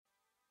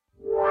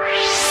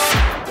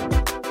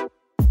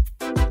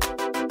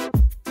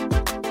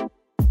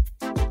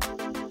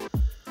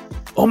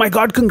Oh my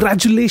God,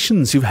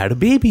 congratulations, you've had a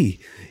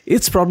baby.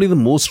 It's probably the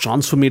most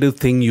transformative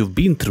thing you've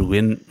been through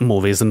in more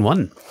ways than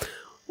one.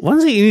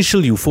 Once the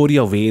initial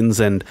euphoria wanes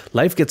and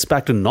life gets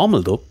back to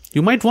normal though,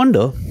 you might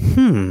wonder,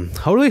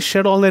 how do I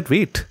shed all that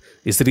weight?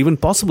 Is it even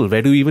possible?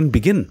 Where do we even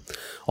begin?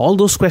 All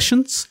those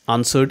questions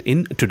answered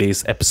in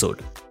today's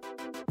episode.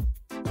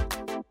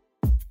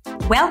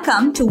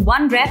 Welcome to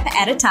One Rep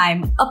at a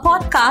Time, a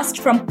podcast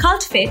from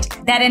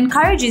CultFit that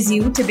encourages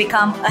you to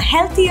become a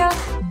healthier,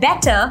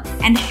 better,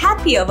 and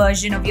happier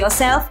version of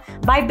yourself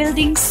by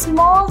building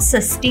small,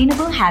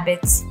 sustainable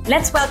habits.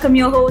 Let's welcome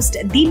your host,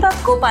 Deepak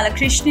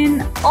Gopalakrishnan,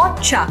 or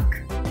Chuck.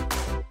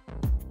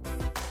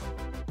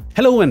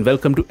 Hello and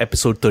welcome to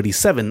episode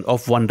 37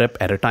 of One Rep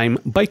at a Time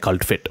by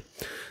CultFit.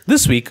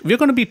 This week, we're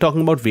going to be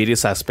talking about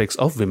various aspects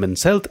of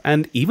women's health,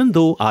 and even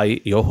though I,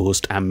 your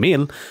host, am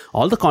male,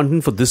 all the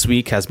content for this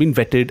week has been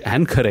vetted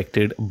and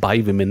corrected by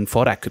women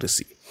for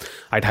accuracy.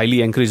 I'd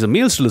highly encourage the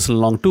males to listen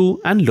along too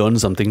and learn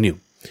something new.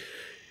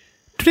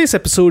 Today's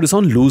episode is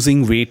on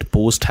losing weight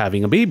post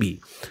having a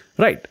baby.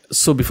 Right,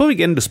 so before we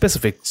get into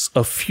specifics,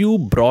 a few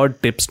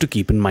broad tips to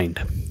keep in mind.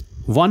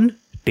 1.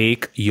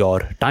 Take your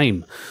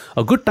time.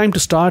 A good time to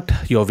start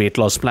your weight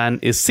loss plan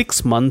is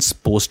 6 months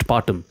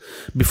postpartum.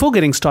 Before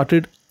getting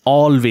started,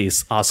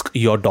 always ask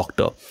your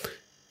doctor.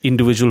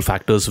 Individual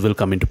factors will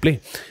come into play.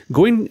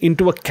 Going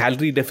into a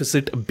calorie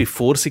deficit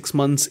before 6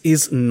 months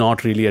is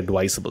not really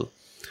advisable.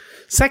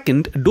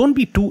 Second, don't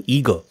be too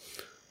eager.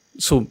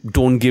 So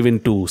don't give in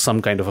to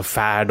some kind of a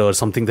fad or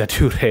something that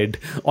you read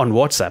on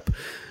WhatsApp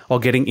or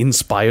getting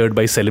inspired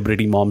by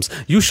celebrity moms.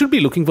 You should be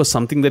looking for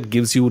something that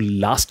gives you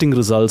lasting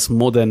results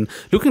more than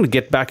looking to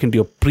get back into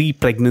your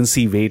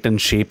pre-pregnancy weight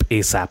and shape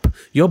ASAP.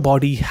 Your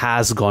body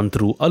has gone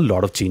through a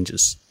lot of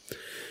changes.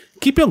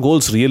 Keep your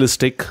goals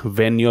realistic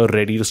when you're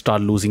ready to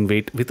start losing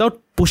weight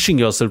without pushing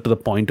yourself to the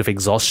point of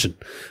exhaustion.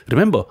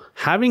 Remember,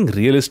 having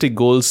realistic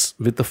goals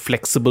with a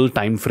flexible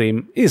time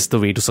frame is the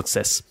way to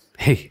success.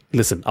 Hey,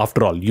 listen,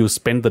 after all, you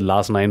spent the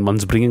last 9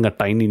 months bringing a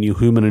tiny new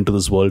human into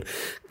this world.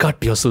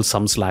 Cut yourself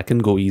some slack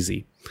and go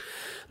easy.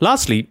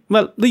 Lastly,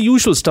 the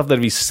usual stuff that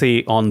we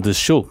say on this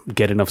show.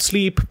 Get enough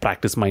sleep,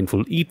 practice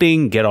mindful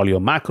eating, get all your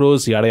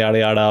macros, yada yada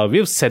yada.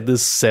 We've said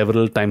this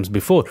several times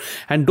before.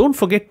 And don't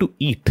forget to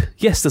eat.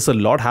 Yes, there's a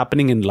lot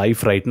happening in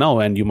life right now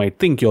and you might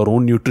think your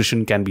own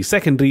nutrition can be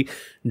secondary.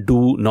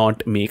 Do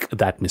not make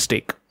that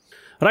mistake.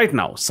 Right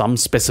now, some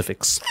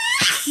specifics.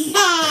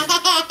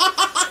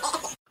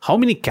 How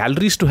many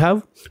calories to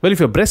have? Well, if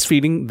you're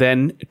breastfeeding,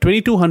 then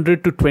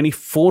 2200 to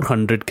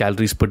 2400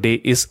 calories per day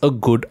is a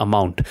good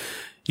amount.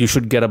 You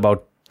should get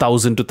about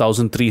 1000 to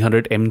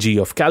 1300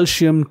 mg of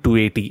calcium,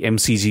 280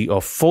 mcg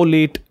of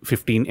folate,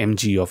 15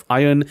 mg of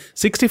iron,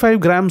 65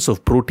 grams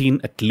of protein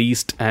at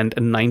least, and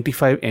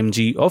 95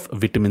 mg of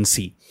vitamin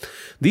C.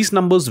 These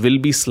numbers will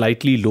be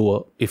slightly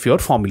lower if you're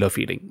formula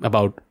feeding,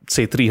 about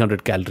say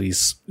 300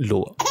 calories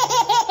lower.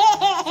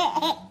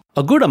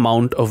 A good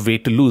amount of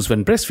weight to lose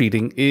when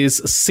breastfeeding is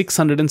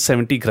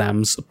 670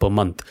 grams per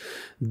month.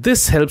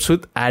 This helps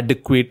with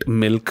adequate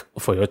milk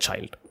for your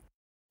child.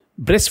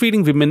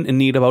 Breastfeeding women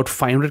need about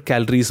 500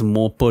 calories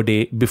more per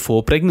day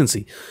before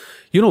pregnancy.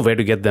 You know where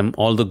to get them,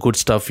 all the good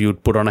stuff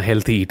you'd put on a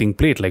healthy eating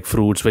plate like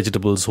fruits,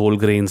 vegetables, whole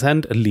grains,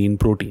 and lean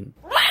protein.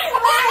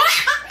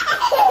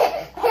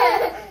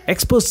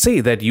 Experts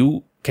say that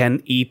you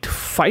can eat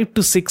 5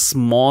 to 6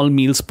 small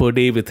meals per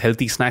day with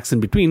healthy snacks in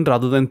between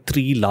rather than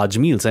 3 large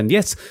meals. And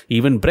yes,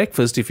 even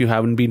breakfast, if you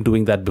haven't been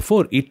doing that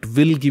before, it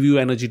will give you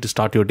energy to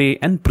start your day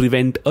and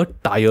prevent a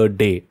tired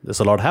day.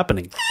 There's a lot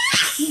happening.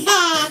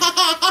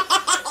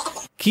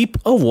 Keep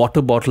a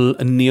water bottle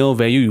near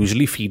where you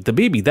usually feed the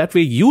baby. That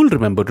way you'll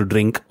remember to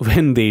drink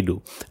when they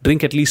do.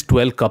 Drink at least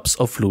 12 cups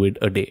of fluid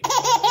a day.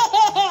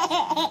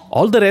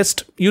 All the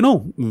rest,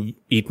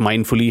 eat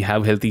mindfully,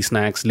 have healthy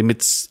snacks,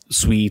 limit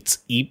sweets,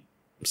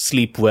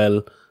 sleep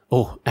well.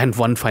 Oh, and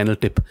one final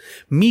tip.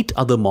 Meet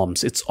other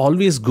moms. It's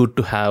always good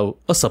to have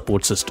a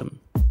support system.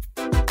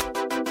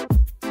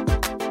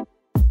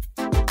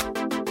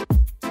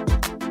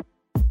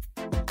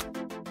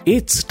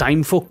 It's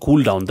time for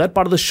Cool Down, that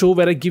part of the show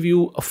where I give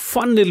you a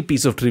fun little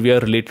piece of trivia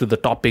related to the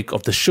topic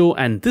of the show,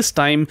 and this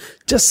time,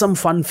 just some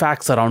fun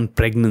facts around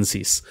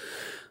pregnancies.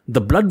 The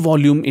blood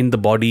volume in the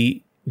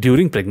body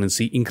during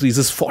pregnancy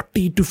increases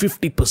 40 to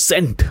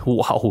 50%.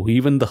 Wow,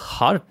 even the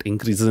heart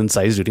increases in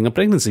size during a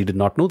pregnancy. Did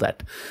not know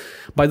that.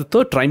 By the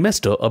 3rd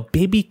trimester, a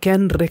baby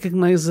can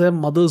recognize their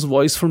mother's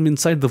voice from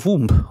inside the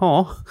womb.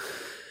 Aww.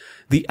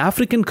 The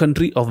African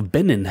country of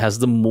Benin has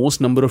the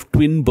most number of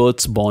twin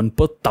births born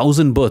per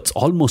 1,000 births,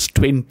 almost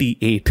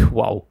 28.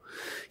 Wow.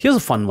 Here's a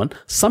fun one.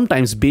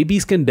 Sometimes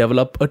babies can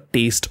develop a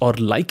taste or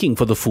liking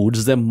for the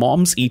foods their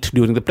moms eat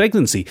during the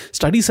pregnancy.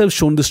 Studies have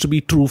shown this to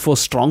be true for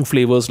strong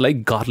flavors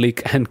like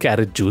garlic and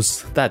carrot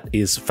juice. That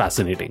is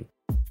fascinating.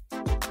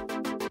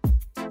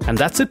 And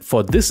that's it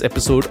for this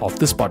episode of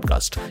this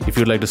podcast. If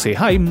you'd like to say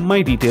hi,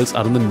 my details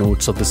are in the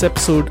notes of this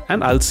episode,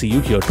 and I'll see you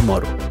here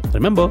tomorrow.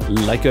 Remember,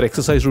 like your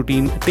exercise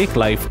routine, take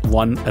life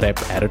one rep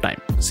at a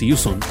time. See you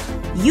soon.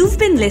 You've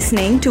been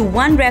listening to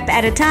One Rep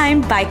at a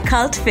Time by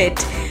Cult Fit.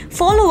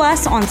 Follow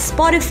us on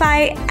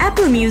Spotify,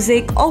 Apple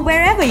Music, or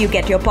wherever you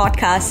get your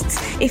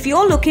podcasts. If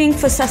you're looking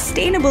for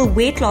sustainable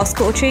weight loss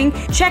coaching,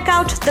 check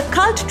out the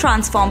Cult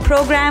Transform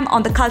program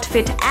on the Cult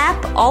Fit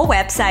app or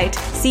website.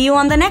 See you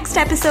on the next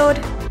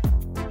episode.